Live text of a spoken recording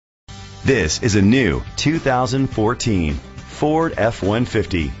This is a new 2014 Ford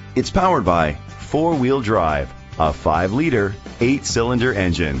F-150. It's powered by four-wheel drive, a 5-liter, 8-cylinder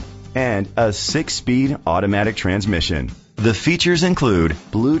engine, and a 6-speed automatic transmission. The features include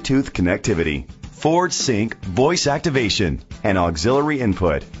Bluetooth connectivity, Ford Sync voice activation, and auxiliary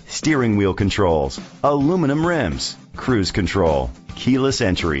input, steering wheel controls, aluminum rims, cruise control, keyless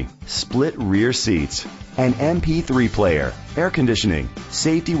entry, split rear seats, an MP3 player, air conditioning.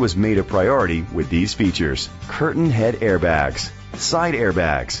 Safety was made a priority with these features: curtain head airbags, side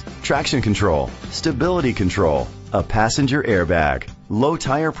airbags, traction control, stability control, a passenger airbag, low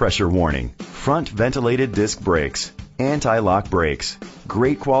tire pressure warning, front ventilated disc brakes, anti-lock brakes.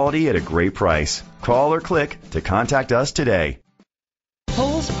 Great quality at a great price. Call or click to contact us today.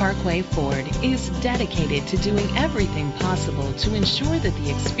 Cowles Parkway Ford is dedicated to doing everything possible to ensure that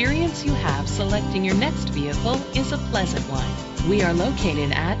the experience you have selecting your next vehicle is a pleasant one. We are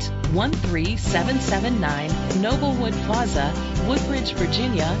located at 13779 Noblewood Plaza, Woodbridge,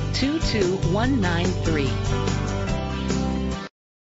 Virginia 22193.